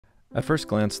At first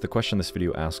glance, the question this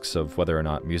video asks of whether or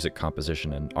not music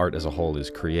composition and art as a whole is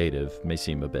creative may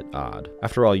seem a bit odd.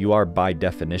 After all, you are by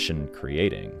definition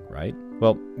creating, right?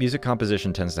 Well, music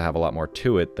composition tends to have a lot more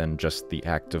to it than just the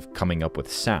act of coming up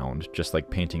with sound, just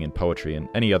like painting and poetry and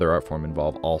any other art form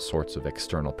involve all sorts of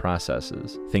external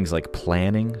processes. Things like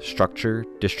planning, structure,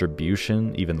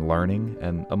 distribution, even learning,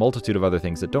 and a multitude of other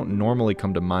things that don't normally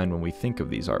come to mind when we think of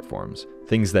these art forms.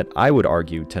 Things that I would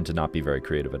argue tend to not be very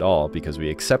creative at all because we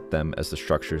accept them as the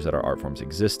structures that our art forms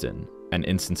exist in. And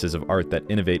instances of art that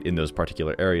innovate in those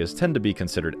particular areas tend to be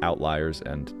considered outliers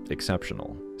and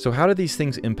exceptional. So how do these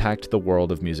things impact the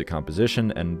world of music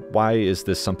composition, and why is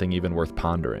this something even worth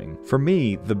pondering? For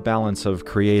me, the balance of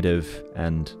creative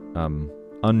and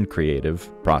uncreative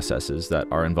processes that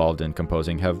are involved in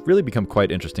composing have really become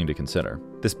quite interesting to consider.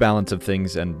 This balance of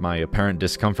things and my apparent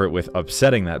discomfort with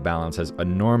upsetting that balance has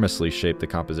enormously shaped the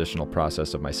compositional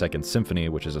process of my second symphony,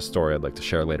 which is a story I'd like to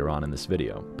share later on in this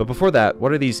video. But before that,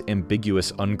 what are these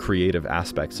ambiguous, uncreative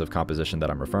aspects of composition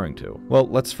that I'm referring to? Well,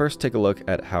 let's first take a look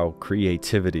at how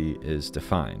creativity is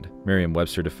defined.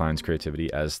 Merriam-Webster defines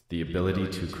creativity as the ability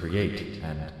to create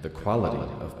and the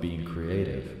quality of being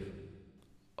creative.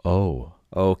 Oh.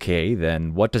 Okay,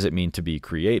 then what does it mean to be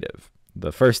creative?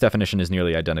 The first definition is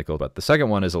nearly identical, but the second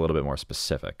one is a little bit more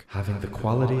specific. Having the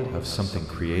quality of something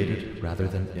created rather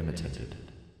than imitated.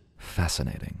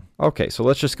 Fascinating. Okay, so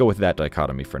let's just go with that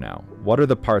dichotomy for now. What are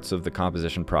the parts of the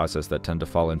composition process that tend to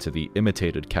fall into the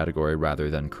imitated category rather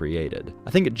than created?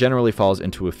 I think it generally falls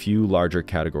into a few larger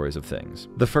categories of things.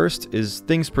 The first is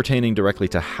things pertaining directly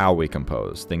to how we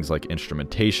compose, things like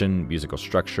instrumentation, musical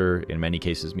structure, in many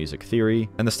cases music theory,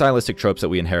 and the stylistic tropes that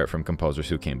we inherit from composers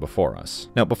who came before us.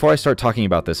 Now, before I start talking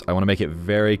about this, I want to make it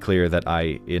very clear that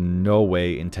I in no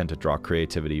way intend to draw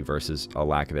creativity versus a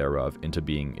lack thereof into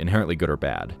being inherently good or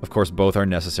bad. Of course, both are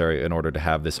necessary in order to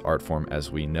have this art form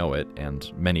as we know it,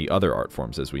 and many other art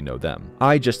forms as we know them.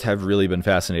 I just have really been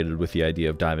fascinated with the idea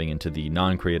of diving into the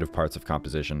non-creative parts of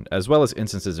composition, as well as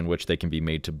instances in which they can be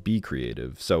made to be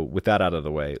creative. So with that out of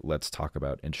the way, let's talk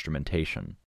about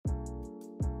instrumentation.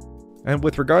 And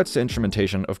with regards to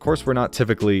instrumentation, of course we're not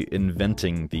typically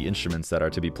inventing the instruments that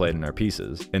are to be played in our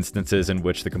pieces. Instances in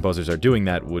which the composers are doing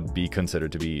that would be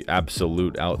considered to be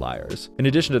absolute outliers. In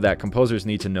addition to that, composers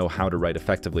need to know how to write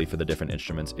effectively for the different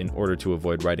instruments in order to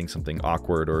avoid writing something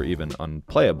awkward or even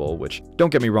unplayable, which,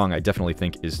 don't get me wrong, I definitely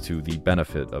think is to the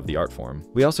benefit of the art form.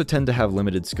 We also tend to have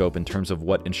limited scope in terms of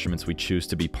what instruments we choose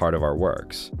to be part of our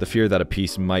works. The fear that a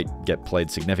piece might get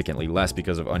played significantly less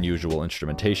because of unusual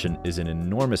instrumentation is an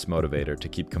enormous motivator to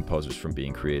keep composers from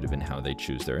being creative in how they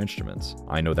choose their instruments.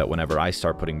 I know that whenever I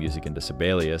start putting music into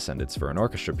Sibelius and it's for an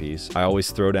orchestra piece, I always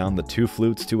throw down the 2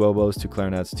 flutes, 2 oboes, 2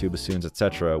 clarinets, 2 bassoons,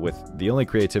 etc., with the only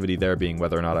creativity there being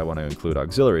whether or not I want to include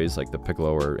auxiliaries like the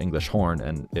piccolo or English horn,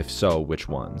 and if so, which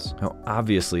ones. Now,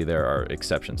 obviously there are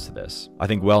exceptions to this. I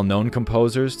think well-known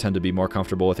composers tend to be more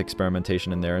comfortable with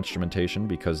experimentation in their instrumentation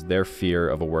because their fear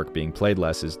of a work being played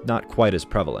less is not quite as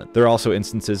prevalent. There are also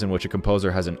instances in which a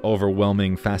composer has an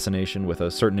overwhelming fascination with a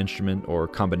certain instrument or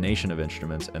combination of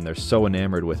instruments, and they're so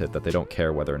enamored with it that they don't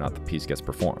care whether or not the piece gets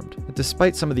performed. But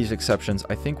despite some of these exceptions,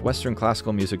 I think Western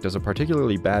classical music does a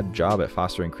particularly bad job at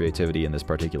fostering creativity in this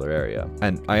particular area.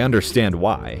 And I understand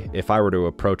why. If I were to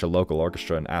approach a local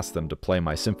orchestra and ask them to play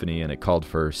my symphony and it called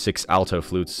for 6 alto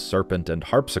flutes, serpent, and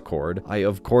harpsichord, I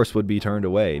of course would be turned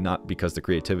away, not because the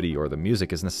creativity or the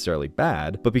music is necessarily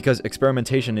bad, but because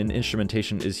experimentation in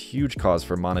instrumentation is huge cause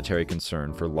for monetary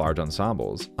concern for large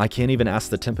ensembles. I can't even ask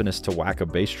the timpanist to whack a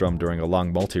bass drum during a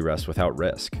long multi-rest without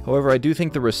risk. However, I do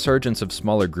think the resurgence of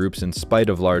smaller groups in spite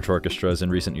of large orchestras in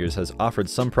recent years has offered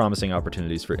some promising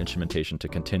opportunities for instrumentation to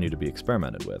continue to be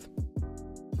experimented with.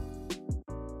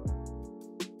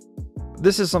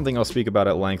 This is something I'll speak about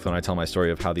at length when I tell my story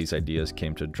of how these ideas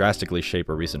came to drastically shape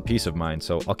a recent piece of mine,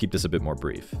 so I'll keep this a bit more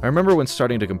brief. I remember when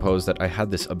starting to compose that I had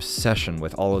this obsession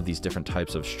with all of these different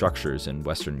types of structures in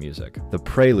Western music. The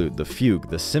prelude, the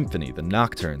fugue, the symphony, the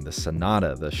nocturne, the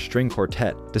sonata, the string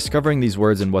quartet. Discovering these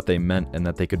words and what they meant and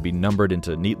that they could be numbered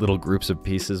into neat little groups of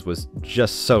pieces was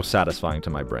just so satisfying to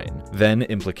my brain. Then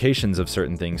implications of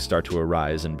certain things start to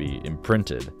arise and be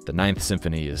imprinted. The Ninth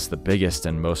Symphony is the biggest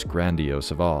and most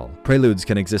grandiose of all. Preludes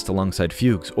can exist alongside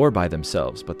fugues or by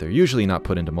themselves, but they're usually not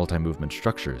put into multi-movement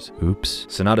structures. Oops.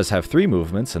 Sonatas have 3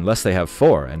 movements unless they have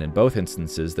 4, and in both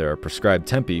instances there are prescribed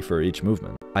tempi for each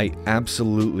movement. I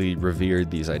absolutely revered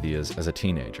these ideas as a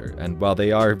teenager, and while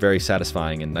they are very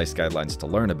satisfying and nice guidelines to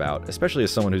learn about, especially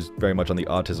as someone who's very much on the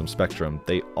autism spectrum,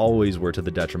 they always were to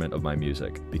the detriment of my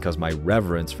music, because my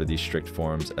reverence for these strict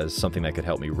forms as something that could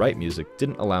help me write music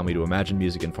didn't allow me to imagine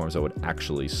music in forms that would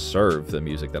actually serve the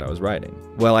music that I was writing.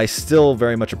 While I still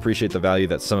very much appreciate the value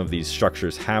that some of these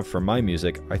structures have for my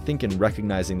music, I think in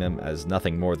recognizing them as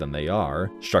nothing more than they are,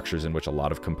 structures in which a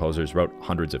lot of composers wrote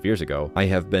hundreds of years ago, I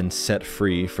have been set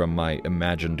free from my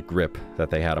imagined grip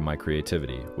that they had on my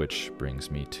creativity, which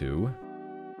brings me to...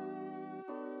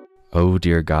 Oh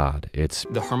dear God, it's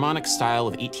the harmonic style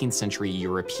of 18th century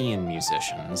European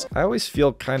musicians. I always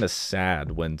feel kind of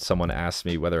sad when someone asks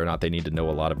me whether or not they need to know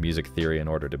a lot of music theory in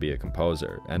order to be a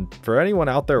composer. And for anyone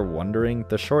out there wondering,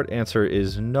 the short answer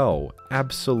is no,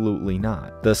 absolutely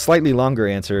not. The slightly longer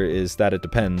answer is that it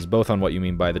depends both on what you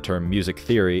mean by the term music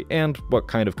theory and what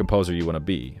kind of composer you want to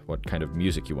be, what kind of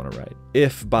music you want to write.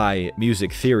 If by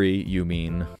music theory you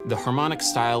mean the harmonic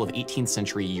style of 18th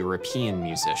century European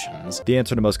musicians, the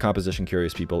answer to most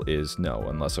composition-curious people is no,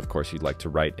 unless of course you'd like to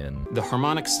write in the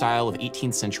harmonic style of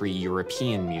 18th century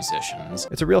European musicians.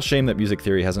 It's a real shame that music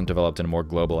theory hasn't developed in a more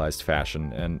globalized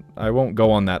fashion, and I won't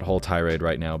go on that whole tirade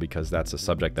right now because that's a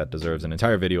subject that deserves an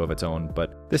entire video of its own,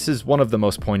 but this is one of the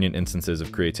most poignant instances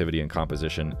of creativity in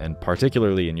composition, and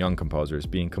particularly in young composers,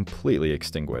 being completely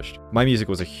extinguished. My music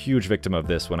was a huge victim of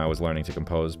this when I was learning to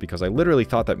compose, because I literally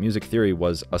thought that music theory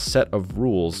was a set of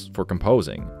rules for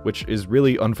composing, which is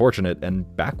really unfortunate and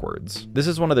backwards. This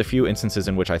is one of the few instances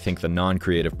in which I think the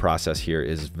non-creative process here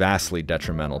is vastly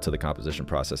detrimental to the composition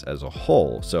process as a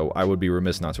whole, so I would be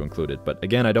remiss not to include it, but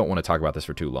again, I don't want to talk about this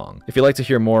for too long. If you'd like to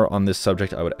hear more on this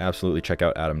subject, I would absolutely check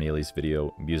out Adam Neely's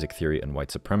video, Music Theory and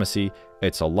White Supremacy.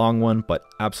 It's a long one, but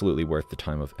absolutely worth the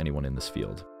time of anyone in this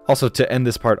field. Also, to end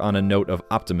this part on a note of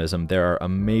optimism, there are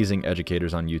amazing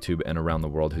educators on YouTube and around the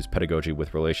world whose pedagogy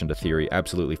with relation to theory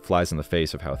absolutely flies in the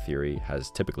face of how theory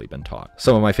has typically been taught.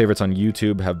 Some of my favorites on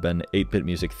YouTube have been 8-Bit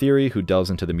Music Theory, who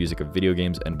delves into the music of video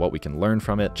games and what we can learn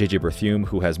from it, JJ Berthume,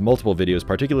 who has multiple videos,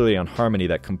 particularly on harmony,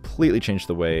 that completely changed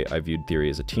the way I viewed theory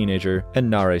as a teenager, and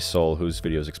Nare Sol, whose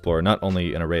videos explore not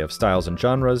only an array of styles and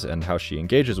genres and how she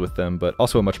engages with them, but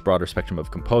also a much broader spectrum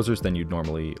of composers than you'd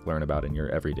normally learn about in your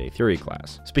everyday theory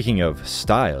class. Speaking of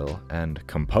style and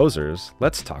composers,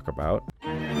 let's talk about...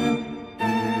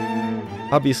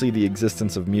 Obviously, the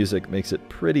existence of music makes it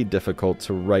pretty difficult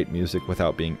to write music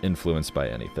without being influenced by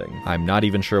anything. I'm not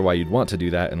even sure why you'd want to do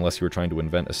that unless you were trying to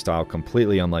invent a style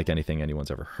completely unlike anything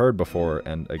anyone's ever heard before,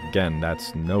 and again,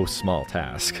 that's no small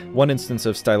task. One instance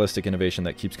of stylistic innovation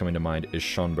that keeps coming to mind is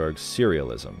Schönberg's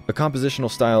serialism, a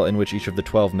compositional style in which each of the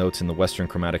 12 notes in the Western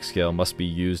chromatic scale must be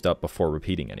used up before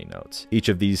repeating any notes. Each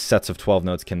of these sets of 12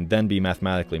 notes can then be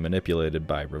mathematically manipulated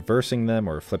by reversing them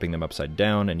or flipping them upside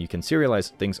down, and you can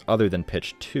serialize things other than pitch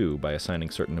too by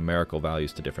assigning certain numerical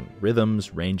values to different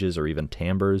rhythms, ranges, or even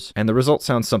timbres. And the result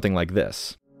sounds something like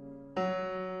this.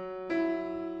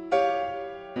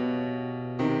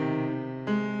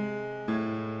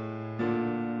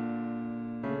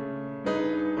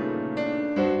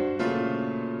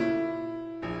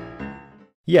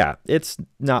 Yeah, it's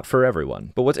not for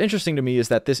everyone. But what's interesting to me is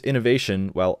that this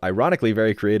innovation, while ironically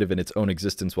very creative in its own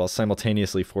existence while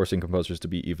simultaneously forcing composers to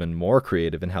be even more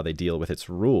creative in how they deal with its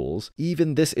rules,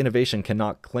 even this innovation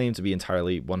cannot claim to be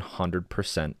entirely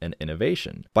 100% an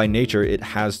innovation. By nature, it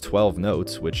has 12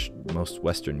 notes, which most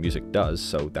Western music does,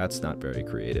 so that's not very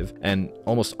creative, and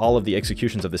almost all of the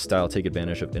executions of this style take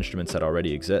advantage of instruments that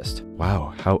already exist.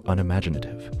 Wow, how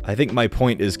unimaginative. I think my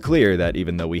point is clear that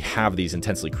even though we have these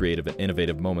intensely creative and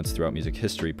innovative moments throughout music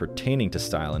history pertaining to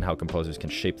style and how composers can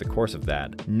shape the course of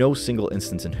that, no single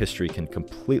instance in history can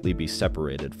completely be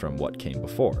separated from what came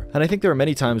before. And I think there are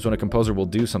many times when a composer will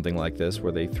do something like this,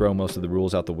 where they throw most of the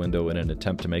rules out the window in an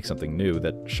attempt to make something new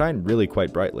that shine really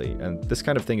quite brightly, and this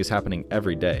kind of thing is happening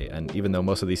every day, and even though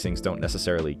most of these things don't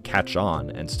necessarily catch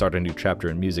on and start a new chapter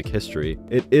in music history,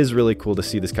 it is really cool to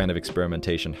see this kind of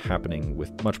experimentation happening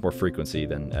with much more frequency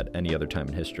than at any other time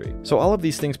in history. So all of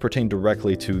these things pertain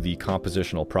directly to the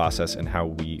compositional process and how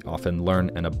we often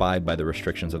learn and abide by the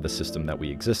restrictions of the system that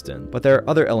we exist in. But there are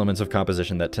other elements of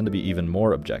composition that tend to be even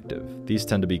more objective. These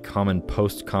tend to be common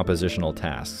post-compositional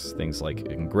tasks, things like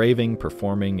engraving,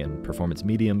 performing, and performance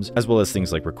mediums, as well as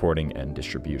things like recording and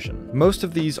distribution. Most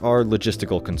of these are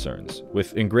logistical concerns.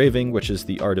 With engraving, which is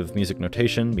the art of music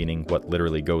notation, meaning what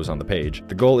literally goes on the page,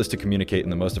 the goal is to communicate in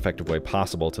the most effective way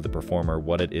possible to the performer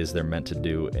what it is they're meant to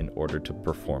do in order to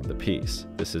perform the piece.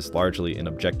 This is largely an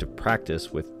objective practice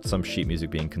this, with some sheet music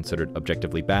being considered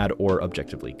objectively bad or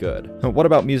objectively good. What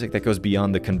about music that goes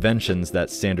beyond the conventions that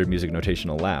standard music notation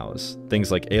allows?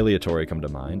 Things like aleatory come to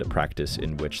mind, a practice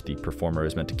in which the performer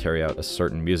is meant to carry out a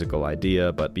certain musical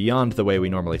idea, but beyond the way we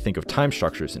normally think of time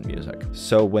structures in music.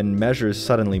 So when measures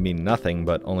suddenly mean nothing,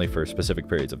 but only for specific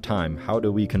periods of time, how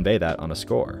do we convey that on a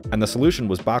score? And the solution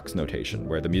was Bach's notation,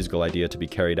 where the musical idea to be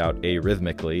carried out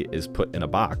arrhythmically is put in a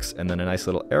box, and then a nice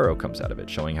little arrow comes out of it,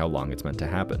 showing how long it's meant to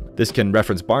happen. This can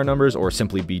reference bar numbers or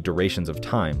simply be durations of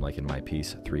time, like in my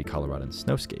piece, 3 Coloradan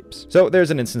Snowscapes. So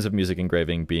there's an instance of music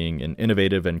engraving being an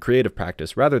innovative and creative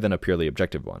practice rather than a purely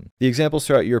objective one. The examples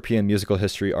throughout European musical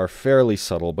history are fairly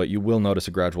subtle, but you will notice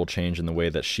a gradual change in the way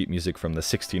that sheet music from the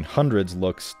 1600s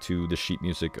looks to the sheet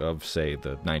music of, say,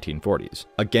 the 1940s.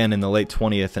 Again, in the late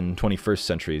 20th and 21st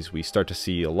centuries, we start to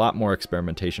see a lot more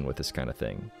experimentation with this kind of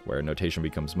thing, where notation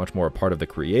becomes much more a part of the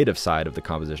creative side of the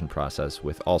composition process,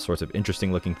 with all sorts of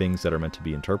interesting looking things that are meant to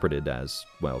be interpreted as,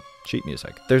 well, sheet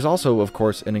music. There's also, of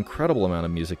course, an incredible amount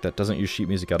of music that doesn't use sheet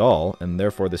music at all, and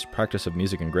therefore this practice of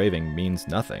music engraving means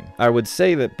nothing. I would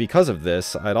say that because of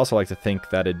this, I'd also like to think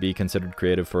that it'd be considered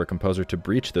creative for a composer to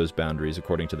breach those boundaries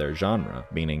according to their genre,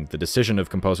 meaning the decision of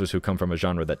composers who come from a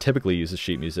genre that typically uses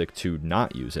sheet music to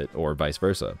not use it, or vice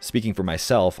versa. Speaking for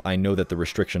myself, I know that the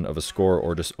restriction of a score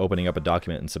or just opening up a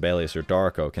document in Sibelius or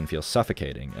Dorico can feel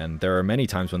suffocating, and there are many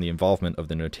times when the involvement of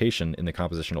the notation in the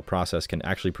compositional process can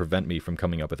actually prevent me from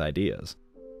coming up with ideas.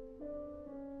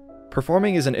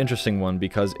 Performing is an interesting one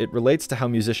because it relates to how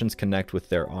musicians connect with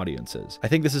their audiences. I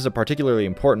think this is a particularly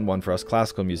important one for us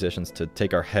classical musicians to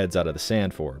take our heads out of the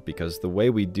sand for, because the way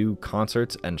we do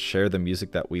concerts and share the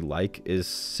music that we like is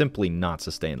simply not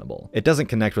sustainable. It doesn't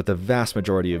connect with the vast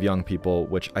majority of young people,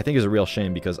 which I think is a real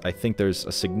shame because I think there's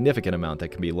a significant amount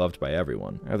that can be loved by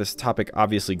everyone. Now, this topic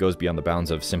obviously goes beyond the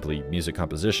bounds of simply music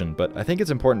composition, but I think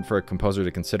it's important for a composer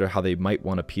to consider how they might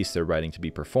want a piece they're writing to be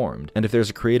performed, and if there's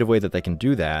a creative way that they can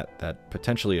do that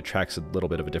potentially attracts a little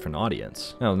bit of a different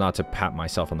audience. Now, not to pat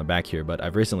myself on the back here, but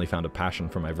I've recently found a passion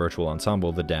for my virtual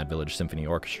ensemble, the Dad Village Symphony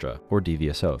Orchestra, or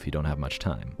DVSO if you don't have much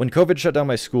time. When COVID shut down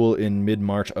my school in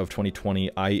mid-March of 2020,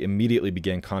 I immediately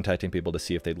began contacting people to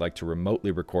see if they'd like to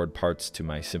remotely record parts to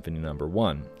my Symphony No.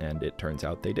 1, and it turns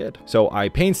out they did. So I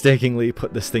painstakingly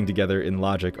put this thing together in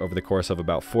Logic over the course of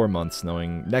about 4 months,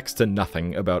 knowing next to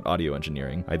nothing about audio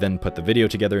engineering. I then put the video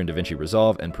together in DaVinci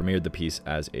Resolve and premiered the piece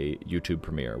as a YouTube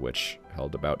premiere, which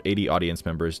held about 80 audience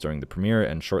members during the premiere,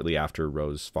 and shortly after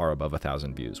rose far above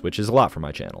 1,000 views, which is a lot for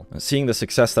my channel. Seeing the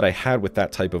success that I had with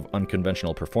that type of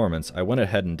unconventional performance, I went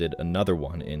ahead and did another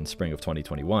one in spring of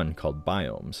 2021 called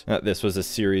Biomes. This was a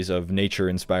series of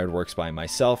nature-inspired works by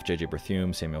myself, J.J.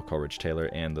 Berthume, Samuel Coleridge-Taylor,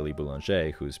 and Lily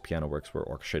Boulanger, whose piano works were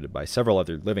orchestrated by several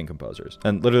other living composers.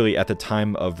 And literally at the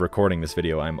time of recording this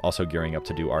video, I'm also gearing up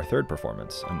to do our third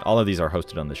performance, and all of these are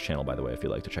hosted on this channel, by the way, if you'd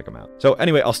like to check them out. So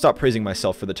anyway, I'll stop praising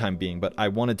myself for the time being, but I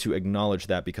wanted to acknowledge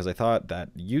that because I thought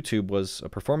that YouTube was a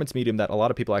performance medium that a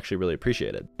lot of people actually really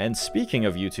appreciated. And speaking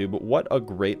of YouTube, what a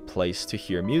great place to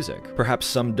hear music. Perhaps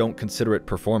some don't consider it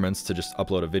performance to just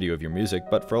upload a video of your music,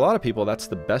 but for a lot of people, that's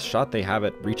the best shot they have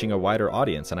at reaching a wider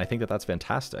audience, and I think that that's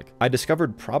fantastic. I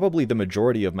discovered probably the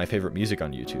majority of my favorite music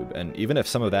on YouTube, and even if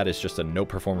some of that is just a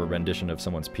no-performer rendition of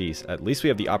someone's piece, at least we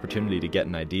have the opportunity to get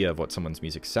an idea of what someone's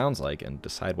music sounds like and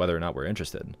decide whether or not we're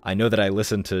interested. I know that I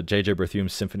listened to J.J.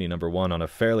 Berthume's Symphony No. 1 on a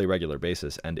fairly regular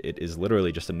basis, and it is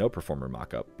literally just a no-performer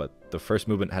mock-up, but the first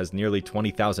movement has nearly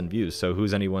 20,000 views, so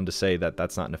who's anyone to say that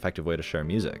that's not an effective way to share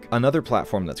music? Another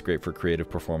platform that's great for creative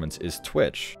performance is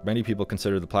Twitch. Many people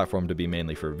consider the platform to be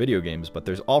mainly for video games, but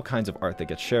there's all kinds of art that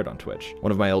gets shared on Twitch.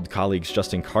 One of my old colleagues,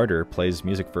 Justin Carter, plays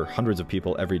music for hundreds of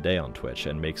people every day on Twitch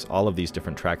and makes all of these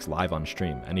different tracks live on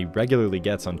stream, and he regularly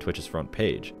gets on Twitch's front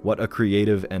page. What a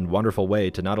creative and wonderful way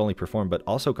to not only perform, but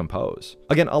also compose.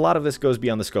 Again, a lot of this goes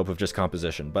beyond the scope of just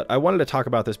composition, but I wanted to talk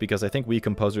about this because I think we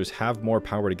composers have more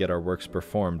power to get our works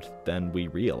performed than we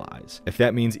realize. If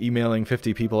that means emailing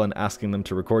 50 people and asking them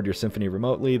to record your symphony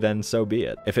remotely, then so be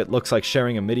it. If it looks like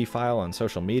sharing a MIDI file on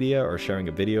social media, or sharing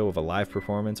a video of a live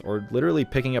performance, or literally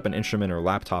picking up an instrument or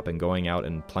laptop and going out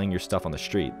and playing your stuff on the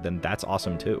street, then that's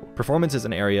awesome too. Performance is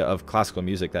an area of classical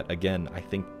music that, again, I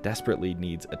think desperately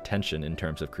needs attention in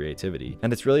terms of creativity,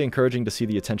 and it's really encouraging to see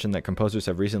the attention that composers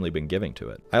have recently been giving to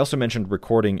it. I also mentioned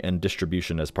recording and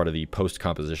distribution as part of the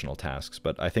post-compositional tasks,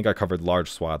 but I think I covered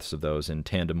large swaths of those in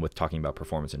tandem with talking about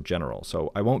performance in general,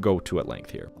 so I won't go too at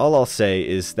length here. All I'll say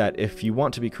is that if you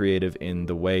want to be creative in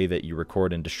the way that you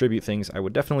record and distribute things, I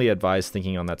would definitely advise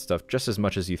thinking on that stuff just as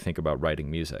much as you think about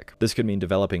writing music. This could mean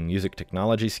developing music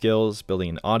technology skills, building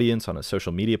an audience on a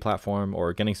social media platform,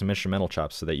 or getting some instrumental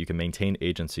chops so that you can maintain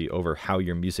agency over how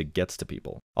your music gets to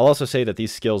people. I'll also say that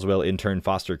these skills will in turn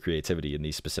foster creativity in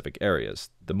these specific areas.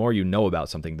 The more you know about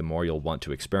something, the more you'll want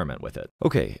to experiment with it.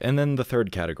 Okay, and then the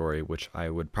third category, which I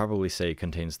would probably say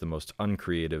contains the most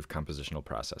uncreative compositional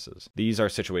processes. These are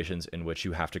situations in which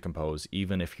you have to compose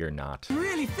even if you're not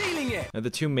really feeling it. Now, the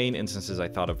two main instances I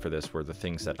thought of for this were the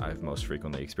things that I've most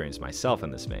frequently experienced myself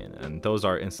in this vein, and those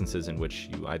are instances in which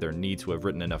you either need to have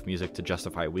written enough music to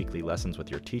justify weekly lessons with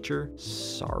your teacher,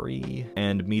 sorry,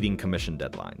 and meeting commission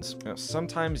deadlines. Now,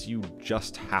 sometimes you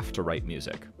just have to write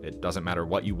music. It doesn't matter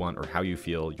what you want or how you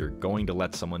feel, you're going to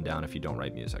let someone down if you don't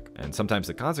write music. And sometimes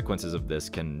the consequences of this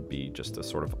can be just a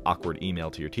sort of awkward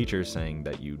email to your teacher saying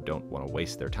that you don't want to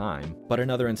waste their time. But in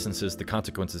other instances, the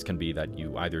consequences can be that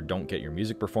you either don't get your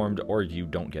music performed or you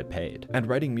don't get paid. And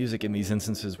writing music in these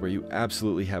instances where you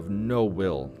absolutely have no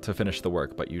will to finish the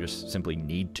work, but you just simply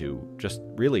need to, just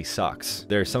really sucks.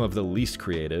 They're some of the least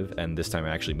creative, and this time I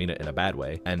actually mean it in a bad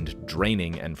way, and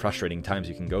draining and frustrating times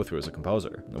you can go through as a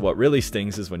composer. What really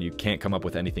stings is when you can't come up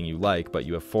with anything you like, but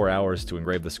you have 4 hours to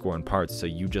engrave the score in parts, so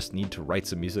you just need to write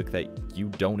some music that you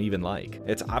don't even like.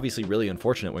 It's obviously really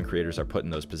unfortunate when creators are put in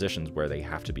those positions where they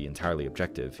have to be entirely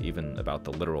objective, even about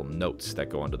the literal notes that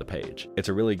go onto the page. It's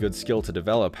a really good skill to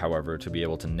develop, however, to be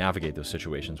able to navigate those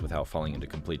situations without falling into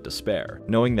complete despair.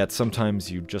 Knowing that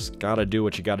sometimes you just gotta do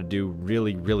what you gotta do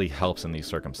really helps in these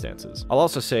circumstances. I'll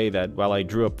also say that while I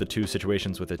drew up the two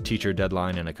situations with a teacher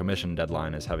deadline and a commission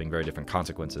deadline as having very different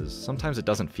consequences, sometimes it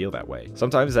doesn't feel that way.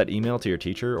 Sometimes that email to your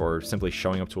teacher or simply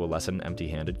showing up to a lesson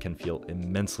empty-handed can feel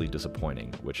immensely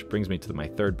disappointing, which brings me to my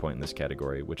third point in this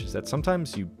category, which is that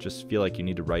sometimes you just feel like you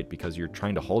need to write because you're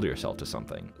trying to hold yourself to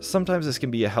something. Sometimes this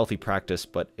can be a healthy practice,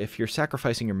 but if you're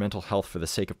sacrificing your mental health for the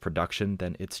sake of production,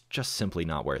 then it's just simply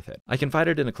not worth it. I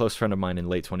confided in a close friend of mine in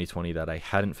late 2020 that I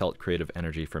hadn't felt creative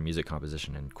energy for music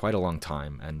composition in quite a long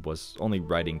time and was only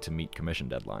writing to meet commission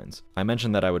deadlines. I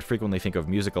mentioned that I would frequently think of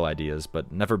musical ideas,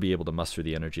 but never be able to muster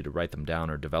the energy to write them down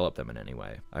or develop them in any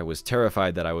way. I was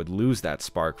terrified that I would lose that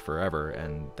spark forever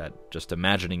and that just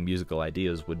imagining musical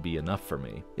ideas would be enough for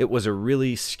me. It was a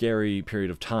really scary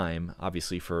period of time,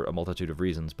 obviously for a multitude of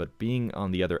reasons, but being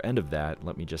on the other end of that,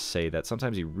 let me just say that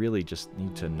sometimes you really just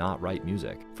need to not write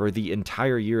music. For the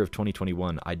entire year of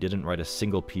 2021, I didn't write a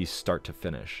single piece start to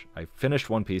finish. I finished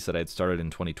one piece that I had started in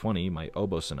 2020, my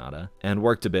oboe sonata, and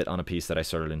worked a bit on a piece that I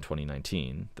started in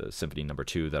 2019, the Symphony No.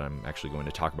 2 that I'm actually going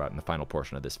to talk about in the final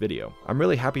portion of this video. I'm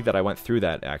really happy that I went through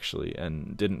that actually,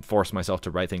 and didn't force myself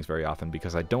to write things very often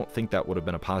because I don't think that would have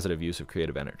been a positive use of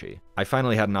creative energy. I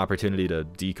finally had an opportunity to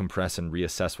decompress and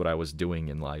reassess what I was doing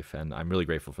in life, and I'm really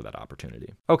grateful for that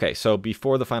opportunity. Okay, so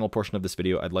before the final portion of this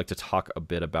video, I'd like to talk a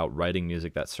bit about writing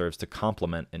music that serves to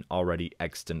complement an already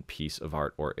extant piece of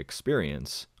art or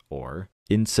experience, or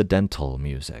incidental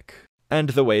music, and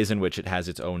the ways in which it has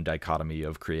its own dichotomy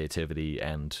of creativity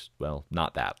and, well,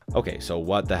 not that. Okay, so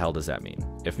what the hell does that mean?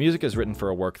 If music is written for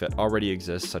a work that already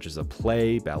exists, such as a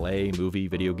play, ballet, movie,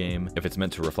 video game, if it's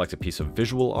meant to reflect a piece of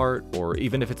visual art, or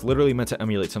even if it's literally meant to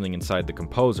emulate something inside the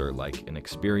composer, like an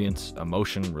experience,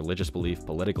 emotion, religious belief,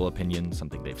 political opinion,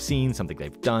 something they've seen, something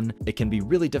they've done, it can be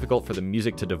really difficult for the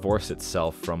music to divorce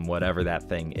itself from whatever that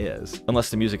thing is. Unless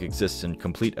the music exists in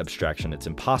complete abstraction, it's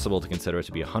impossible to consider it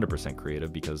to be 100%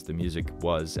 creative because the music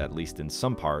was, at least in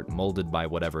some part, molded by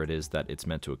whatever it is that it's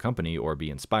meant to accompany or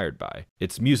be inspired by.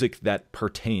 It's music that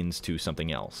pertains to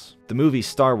something else. The movie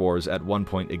Star Wars at one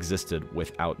point existed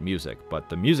without music, but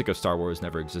the music of Star Wars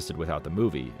never existed without the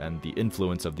movie, and the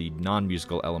influence of the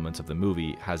non-musical elements of the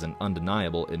movie has an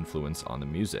undeniable influence on the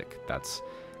music. That's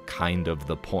kind of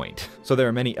the point. So there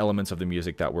are many elements of the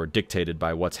music that were dictated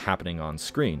by what's happening on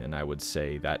screen, and I would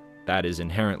say that that is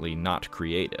inherently not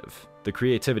creative. The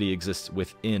creativity exists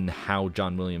within how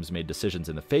John Williams made decisions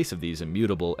in the face of these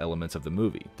immutable elements of the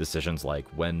movie. Decisions like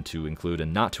when to include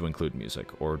and not to include music,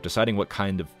 or deciding what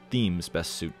kind of themes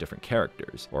best suit different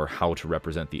characters, or how to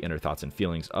represent the inner thoughts and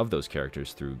feelings of those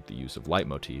characters through the use of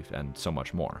leitmotif, and so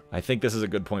much more. I think this is a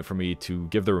good point for me to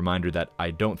give the reminder that I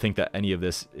don't think that any of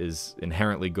this is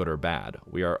inherently good or bad.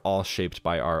 We are all shaped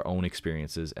by our own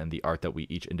experiences and the art that we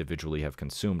each individually have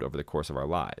consumed over the course of our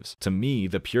lives. To me,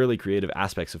 the purely creative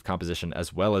aspects of composition composition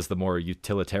as well as the more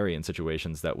utilitarian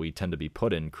situations that we tend to be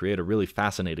put in create a really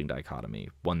fascinating dichotomy,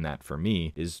 one that, for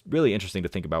me, is really interesting to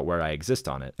think about where I exist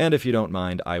on it. And if you don't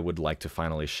mind, I would like to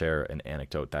finally share an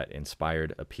anecdote that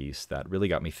inspired a piece that really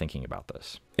got me thinking about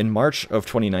this. In March of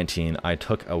 2019, I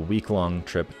took a week-long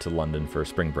trip to London for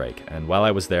spring break, and while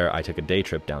I was there, I took a day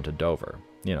trip down to Dover.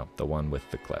 You know, the one with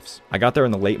the cliffs. I got there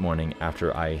in the late morning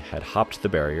after I had hopped the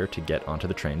barrier to get onto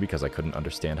the train because I couldn't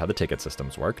understand how the ticket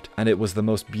systems worked, and it was the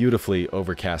most beautifully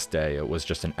overcast day. It was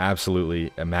just an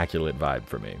absolutely immaculate vibe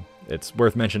for me. It's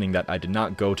worth mentioning that I did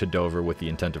not go to Dover with the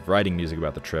intent of writing music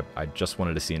about the trip. I just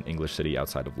wanted to see an English city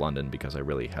outside of London because I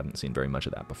really hadn't seen very much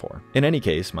of that before. In any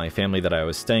case, my family that I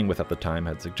was staying with at the time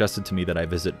had suggested to me that I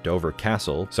visit Dover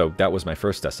Castle, so that was my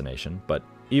first destination, but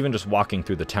even just walking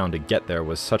through the town to get there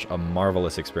was such a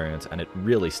marvelous experience, and it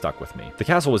really stuck with me. The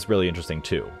castle was really interesting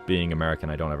too. Being American,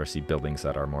 I don't ever see buildings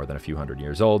that are more than a few hundred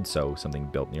years old, so something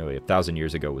built nearly 1,000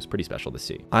 years ago was pretty special to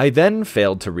see. I then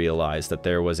failed to realize that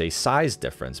there was a size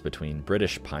difference between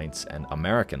British pints and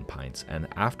American pints, and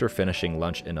after finishing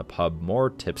lunch in a pub more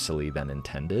tipsily than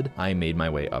intended, I made my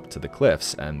way up to the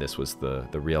cliffs, and this was the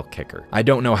real kicker. I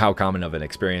don't know how common of an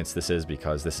experience this is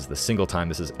because this is the single time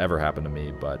this has ever happened to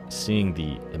me, but seeing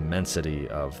the immensity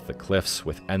of the cliffs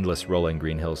with endless rolling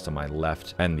green hills to my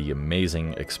left and the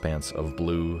amazing expanse of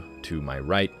blue to my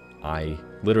right, I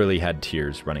literally had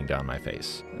tears running down my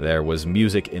face. There was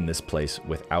music in this place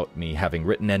without me having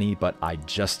written any, but I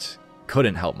just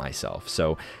couldn't help myself.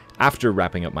 So after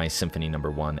wrapping up my Symphony No.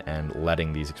 1 and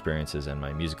letting these experiences and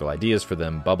my musical ideas for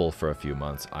them bubble for a few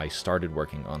months, I started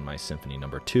working on my Symphony No.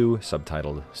 2,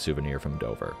 subtitled Souvenir from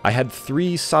Dover. I had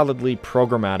 3 solidly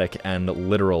programmatic and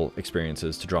literal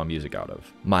experiences to draw music out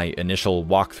of. My initial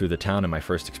walk through the town and my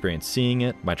first experience seeing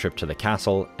it, my trip to the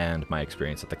castle, and my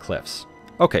experience at the cliffs.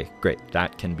 Okay, great.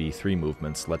 That can be 3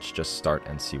 movements. Let's just start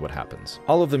and see what happens.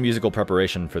 All of the musical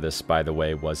preparation for this, by the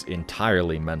way, was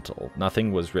entirely mental.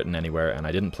 Nothing was written anywhere, and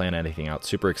I didn't plan anything out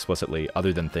super explicitly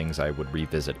other than things I would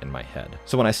revisit in my head.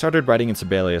 So when I started writing in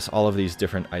Sibelius, all of these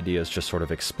different ideas just sort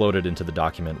of exploded into the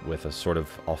document with a sort of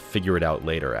I'll figure it out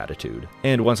later attitude.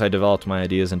 And once I developed my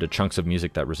ideas into chunks of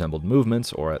music that resembled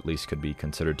movements, or at least could be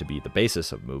considered to be the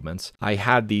basis of movements, I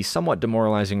had the somewhat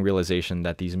demoralizing realization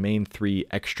that these main 3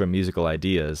 extra musical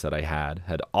ideas that I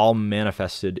had all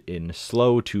manifested in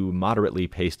slow to moderately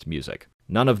paced music.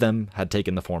 None of them had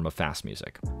taken the form of fast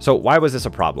music. So why was this a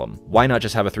problem? Why not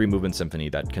just have a 3-movement symphony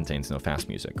that contains no fast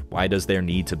music? Why does there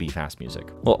need to be fast music?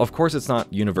 Well, of course it's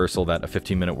not universal that a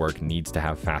 15-minute work needs to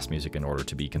have fast music in order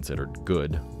to be considered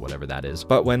good, whatever that is.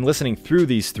 But when listening through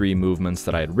these 3 movements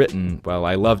that I had written, while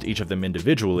I loved each of them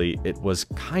individually, it was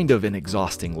kind of an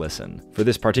exhausting listen. For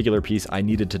this particular piece, I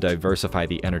needed to diversify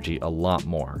the energy a lot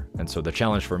more. And so the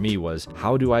challenge for me was,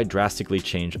 how do I drastically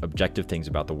change objective things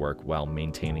about the work while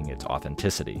maintaining its authenticity?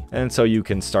 And so you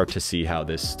can start to see how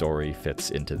this story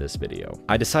fits into this video.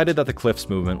 I decided that the cliffs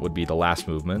movement would be the last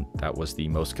movement. That was the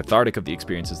most cathartic of the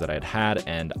experiences that I had had,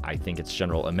 and I think its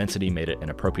general immensity made it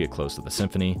an appropriate close to the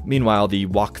symphony. Meanwhile, the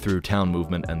walk through town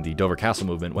movement and the Dover Castle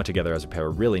movement went together as a pair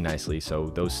really nicely,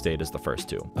 so those stayed as the first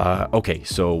 2. Okay,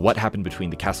 so what happened between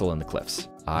the castle and the cliffs?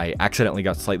 I accidentally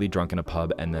got slightly drunk in a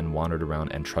pub and then wandered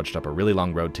around and trudged up a really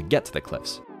long road to get to the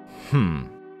cliffs.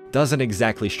 Doesn't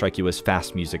exactly strike you as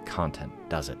fast music content,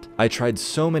 does it? I tried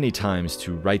so many times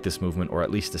to write this movement or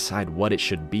at least decide what it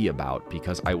should be about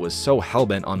because I was so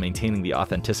hellbent on maintaining the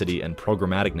authenticity and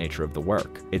programmatic nature of the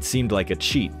work. It seemed like a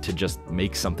cheat to just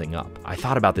make something up. I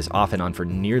thought about this off and on for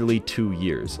nearly 2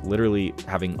 years, literally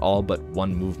having all but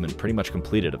 1 movement pretty much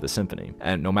completed of the symphony,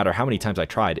 and no matter how many times I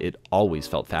tried, it always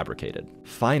felt fabricated.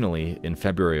 Finally, in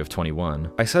February of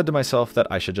 21, I said to myself that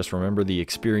I should just remember the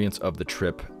experience of the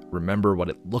trip, remember what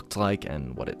it looked like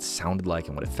and what it sounded like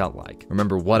and what it felt like.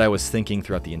 Remember what I was thinking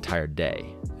throughout the entire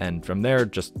day. And from there,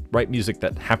 just write music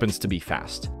that happens to be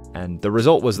fast. And the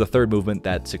result was the 3rd movement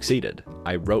that succeeded.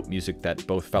 I wrote music that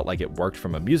both felt like it worked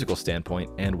from a musical standpoint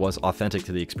and was authentic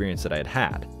to the experience that I had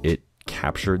had. It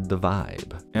captured the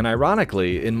vibe. And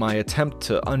ironically, in my attempt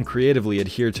to uncreatively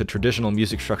adhere to traditional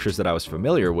music structures that I was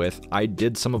familiar with, I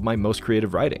did some of my most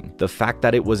creative writing. The fact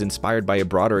that it was inspired by a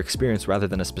broader experience rather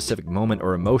than a specific moment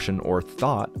or emotion or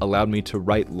thought allowed me to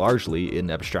write largely in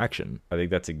abstraction. I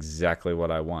think that's exactly what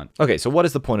I want. Okay, so what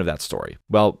is the point of that story?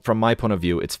 Well, from my point of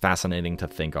view, it's fascinating to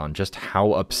think on just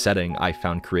how upsetting I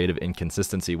found creative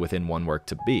inconsistency within one work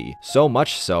to be. So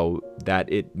much so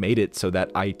that it made it so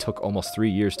that I took almost 3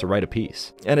 years to write a piece.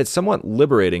 piece. And it's somewhat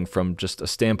liberating from just a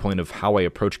standpoint of how I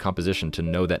approach composition to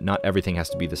know that not everything has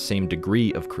to be the same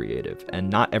degree of creative, and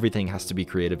not everything has to be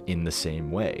creative in the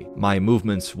same way. My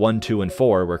movements 1, 2, and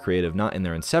 4 were creative not in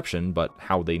their inception, but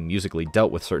how they musically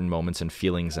dealt with certain moments and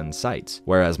feelings and sights,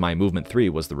 whereas my movement 3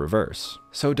 was the reverse.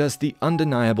 So does the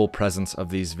undeniable presence of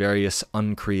these various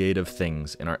uncreative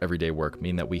things in our everyday work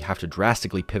mean that we have to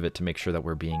drastically pivot to make sure that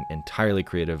we're being entirely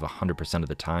creative 100% of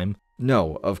the time?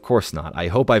 No, of course not. I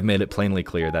hope I've made it plainly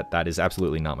clear that that is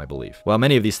absolutely not my belief. While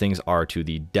many of these things are to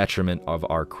the detriment of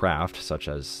our craft, such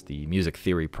as the music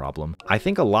theory problem, I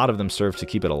think a lot of them serve to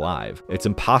keep it alive. It's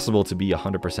impossible to be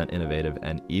 100% innovative,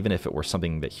 and even if it were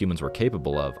something that humans were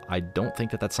capable of, I don't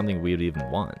think that that's something we would even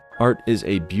want. Art is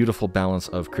a beautiful balance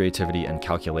of creativity and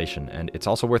calculation, and it's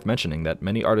also worth mentioning that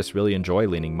many artists really enjoy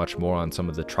leaning much more on some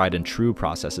of the tried and true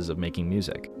processes of making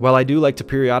music. While I do like to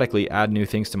periodically add new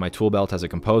things to my tool belt as a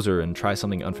composer and try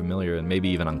something unfamiliar and maybe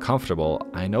even uncomfortable,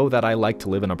 I know that I like to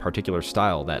live in a particular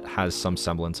style that has some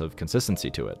semblance of consistency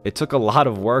to it. It took a lot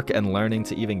of work and learning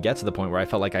to even get to the point where I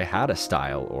felt like I had a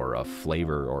style or a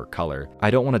flavor or color.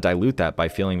 I don't want to dilute that by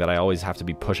feeling that I always have to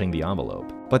be pushing the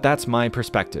envelope. But that's my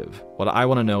perspective. What I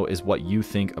want to know is what you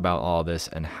think about all this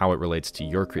and how it relates to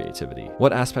your creativity.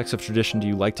 What aspects of tradition do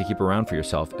you like to keep around for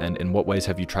yourself, and in what ways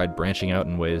have you tried branching out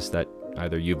in ways that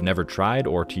either you've never tried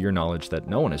or, to your knowledge, that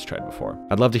no one has tried before?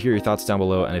 I'd love to hear your thoughts down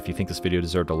below, and if you think this video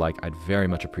deserved a like, I'd very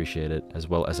much appreciate it, as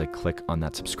well as a click on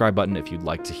that subscribe button if you'd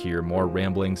like to hear more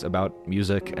ramblings about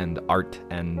music and art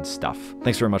and stuff.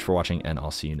 Thanks very much for watching, and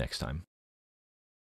I'll see you next time.